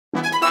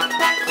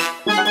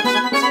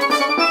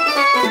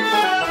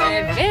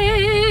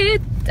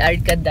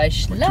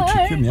arkadaşlar.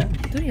 Çekiyorum ya.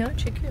 Dur ya,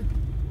 çekiyor.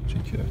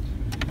 Çekiyor.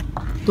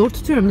 Doğru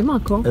tutuyorum değil mi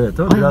Ako? Evet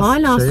ama ay, biraz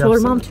hala şey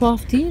sormam yapsana.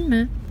 tuhaf değil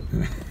mi?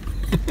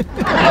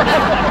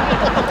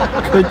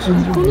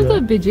 Kaçıncı Bu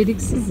konuda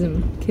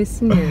beceriksizim.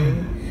 Kesin yani.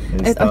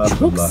 Evet, ay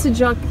çok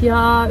sıcak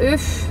ya.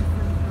 Üf.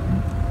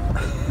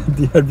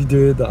 Diğer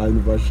videoya da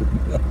aynı başladım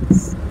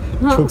yalnız.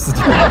 Çok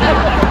sıcak.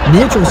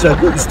 Niye çok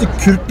sıcak? Üstte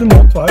kürklü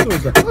mont vardı o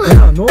yüzden.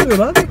 Ya, ne oluyor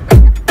lan?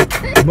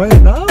 Maya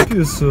ne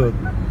yapıyorsun?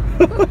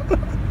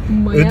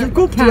 Maya ödüm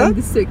koptu lan.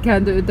 kendisi,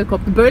 kendi ödü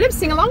koptu. Böyle bir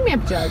sing-along mı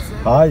yapacağız?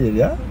 Hayır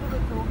ya.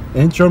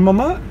 En çok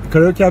ama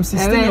karaokemsi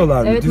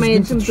istemiyorlar mı? Evet Düzgün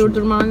Maya'cığım tut şunu.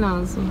 durdurman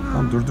lazım.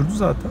 Tamam durdurdu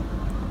zaten.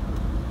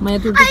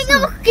 Maya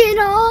durdursana.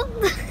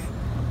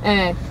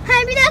 Evet.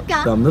 Hayır bir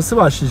dakika. Tamam nasıl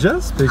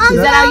başlayacağız? Peki.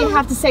 Is that how you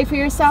have to say for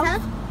yourself?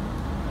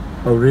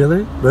 Oh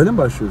really? Böyle mi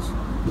başlıyoruz?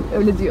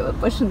 Öyle diyor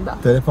başında.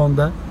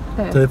 Telefonda.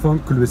 Evet. Telefon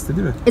kulübesinde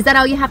değil mi? Is that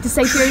how you have to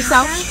say for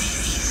yourself?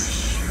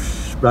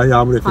 Ben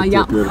yağmur efekti ya.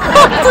 yapıyorum.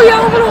 Bu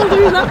yağmur oldu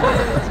yine.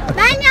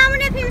 Ben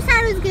yağmur yapayım,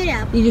 sen rüzgar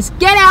yap. You just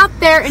get out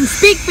there and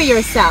speak for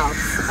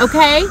yourself.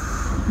 Okay?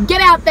 Get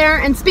out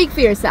there and speak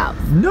for yourself.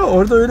 No,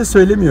 orada öyle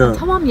söylemiyor.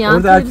 Tamam ya, orada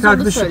erkek televizyonda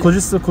arkadaşı, söyle.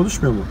 kocasıyla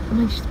konuşmuyor mu?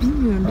 Ama işte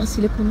bilmiyorum,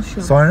 birisiyle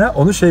konuşuyorum. Sonra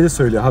onu şeyde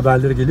söylüyor.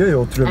 Haberleri geliyor ya,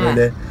 oturuyor Evet.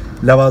 böyle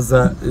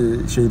lavazda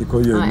şeyini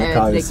koyuyor önüne, evet,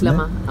 kahvesini.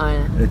 reklama.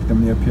 Aynen.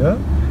 Reklamını yapıyor.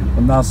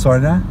 Ondan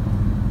sonra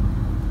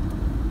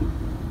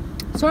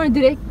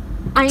direkt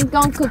I ain't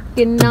gonna cook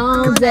it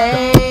all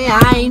day.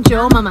 I ain't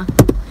your mama.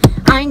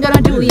 I ain't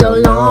gonna do your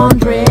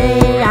laundry.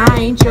 I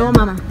ain't your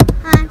mama.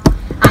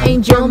 I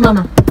ain't your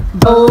mama.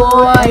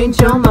 Oh, I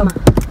ain't your mama.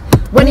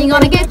 When you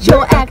gonna get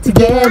your act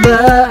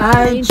together?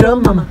 I ain't your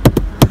mama.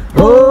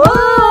 Oh,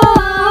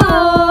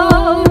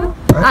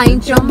 I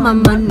ain't your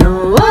mama,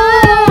 no.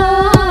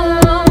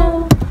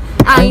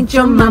 I ain't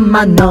your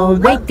mama, no.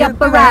 Wake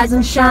up, arise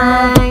and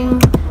shine.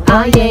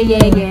 Oh yeah,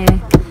 yeah, yeah.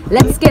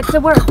 Let's get to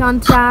work on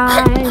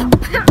time.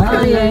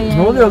 Oh yeah, yeah.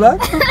 ne oluyor lan?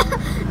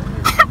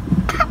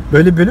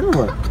 Böyle bir bölüm mü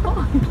var?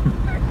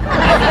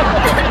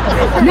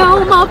 No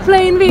more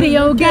playing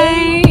video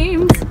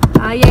games.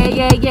 Oh yeah,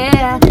 yeah,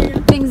 yeah.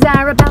 Things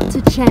are about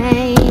to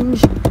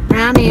change.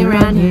 Round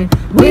here.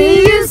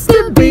 We used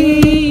to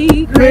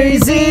be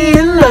crazy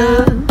in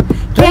love.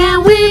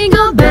 Can we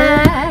go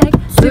back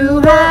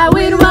to how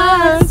it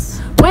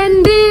was?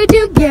 When did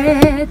you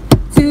get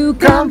too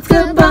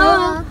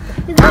comfortable?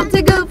 I'm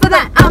too good for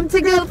that. I'm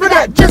too good for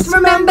that. Just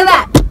remember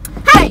that.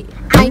 Hey,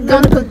 I ain't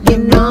gonna cook you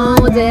no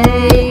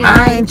day.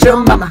 I ain't your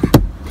mama.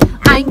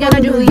 I ain't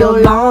gonna do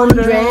your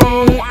laundry.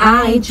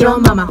 I ain't your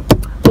mama.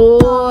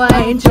 Oh,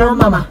 I ain't your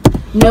mama.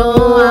 No,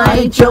 I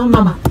ain't your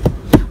mama.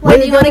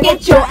 When you gonna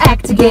get your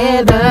act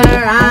together?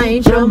 I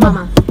ain't your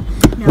mama.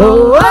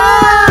 Oh,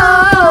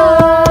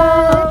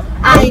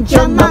 I ain't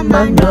your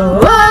mama.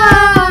 No,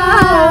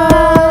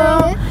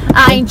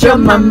 I ain't your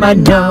mama.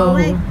 No.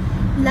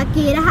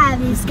 Lucky to have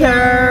these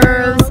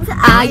Curves.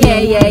 Ah, yeah,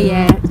 yeah,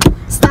 yeah.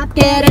 Stop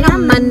getting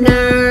on my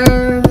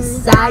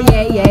nerves. Ah,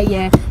 yeah, yeah,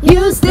 yeah.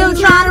 You still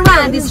trying to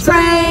ride this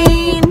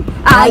train.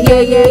 Ah, yeah,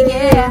 yeah,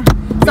 yeah.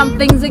 Some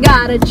things that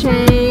gotta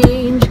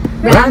change.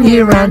 Round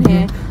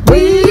here.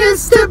 We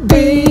used to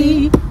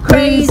be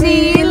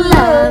crazy in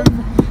love.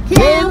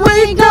 Can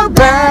we go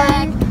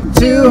back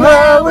to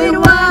how it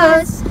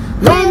was?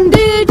 When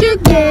did you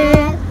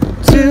get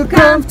too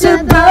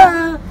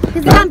comfortable?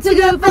 'Cause I'm too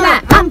good for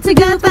that. I'm too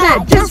good for that.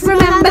 Just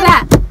remember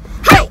that.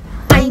 Hey,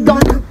 I ain't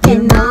gonna cook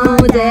you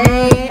all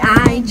day.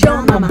 I ain't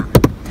your mama.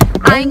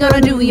 I ain't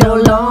gonna do your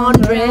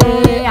laundry.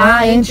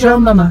 I ain't your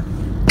mama.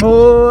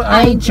 Oh,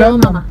 I ain't your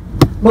mama.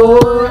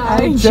 Oh,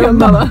 I ain't your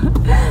mama.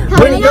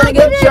 When you gonna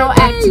get your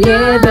act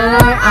together?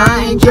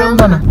 I ain't your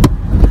mama.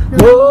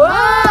 Oh,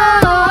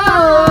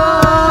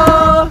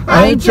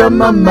 I ain't your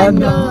mama.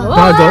 No.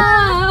 Pardon.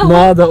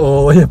 Noa da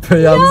o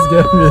yapıyor, yalnız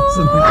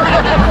görmüyorsun.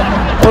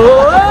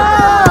 Oh,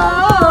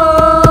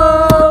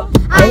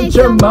 I ain't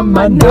your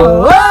mama,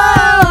 no.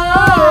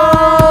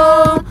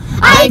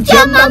 I ain't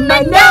your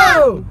mama,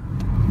 no.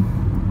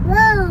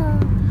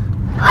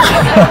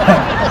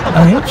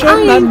 I ain't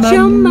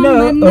your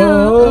mama,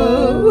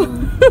 no.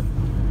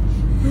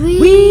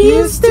 We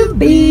used to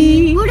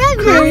be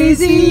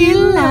crazy in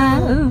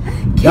love.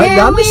 Ya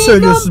yanlış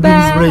söylüyorsun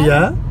biriniz burayı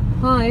ya.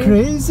 Hayır.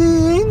 Crazy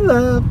in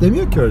love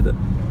demiyor ki orada.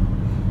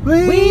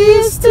 We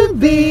used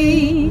to be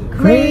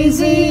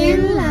crazy in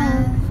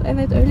love.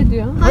 Evet öyle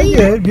diyor.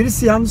 Hayır,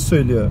 birisi yanlış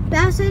söylüyor.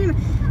 Ben söyleyeyim mi?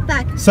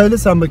 Bak. Söyle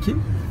sen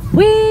bakayım.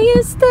 We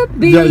used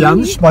to be. Ya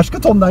yanlış, başka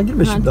tondan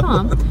girme Ha, şimdi.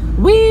 tamam.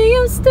 We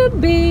used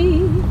to be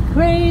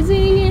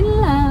crazy in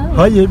love.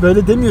 Hayır,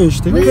 böyle demiyor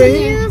işte.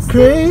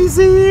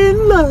 Crazy in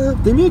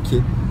love demiyor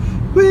ki.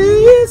 We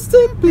used to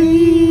be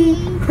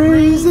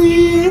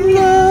crazy in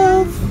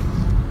love.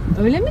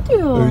 Öyle mi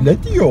diyor?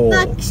 Öyle diyor.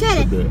 Bak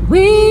şöyle.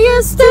 We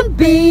used to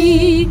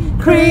be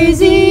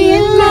crazy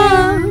in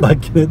love. Bak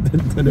yine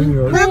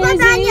denemiyor. Baba ben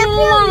Crazy in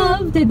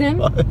yapıyorum. love dedim.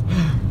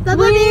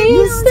 Baba We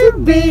benim used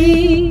to be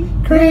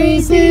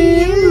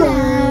crazy in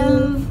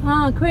love.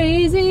 Ha,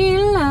 crazy in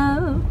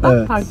love. Bak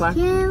Evet. fark var.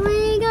 Can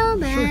we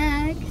go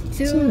back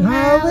to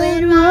how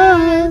it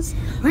was?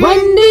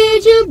 When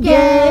did you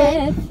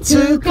get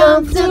too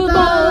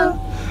comfortable?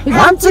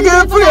 I'm too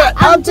good for that,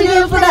 I'm too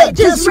good for that,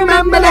 just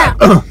remember that.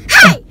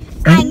 Hey,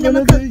 I'm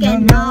gonna cook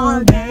all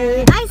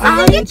day.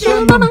 I ain't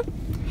your mama.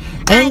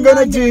 Ain't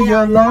gonna do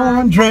your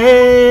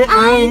laundry.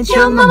 I ain't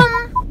your mama.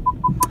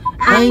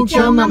 I ain't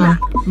your mama.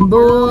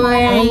 Boy,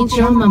 I ain't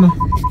your mama.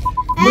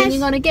 When you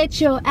gonna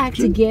get your act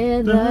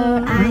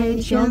together? I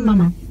ain't your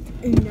mama.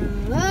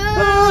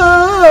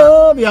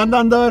 Aa, bir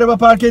yandan da araba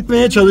park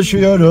etmeye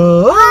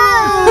çalışıyoruz.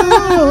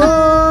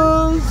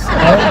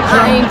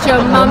 I ain't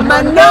your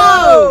mama,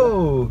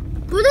 no.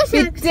 Bu da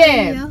şarkı Bitti.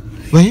 söylüyor.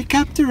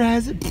 Wake up to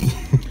rise.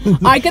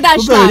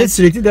 Arkadaşlar, Bu böyle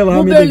sürekli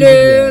devam bu edebilir.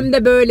 bölüm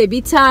de böyle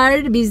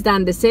biter.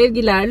 Bizden de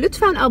sevgiler.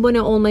 Lütfen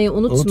abone olmayı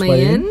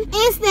unutmayın.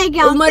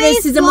 Instagram, Umarız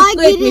sizi Facebook'a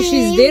mutlu girin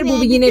etmişizdir.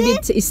 Bu ve yine bizi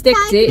bir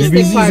istekti. İstek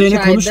Birbirinizin üzerine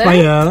parçaydı.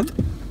 konuşmayın.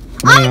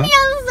 Aynı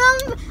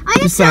yazdım. Bir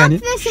Aynı saniye.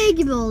 saat ve şey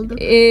gibi oldu.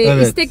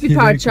 Evet. İstek bir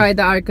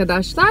parçaydı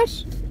arkadaşlar.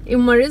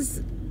 Umarız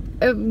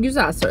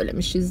güzel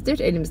söylemişizdir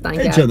elimizden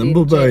geldiğince. Canım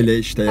bu böyle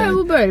işte yani. Ha,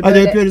 bu böyle. Hadi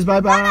öpüyoruz,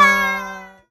 bay bay.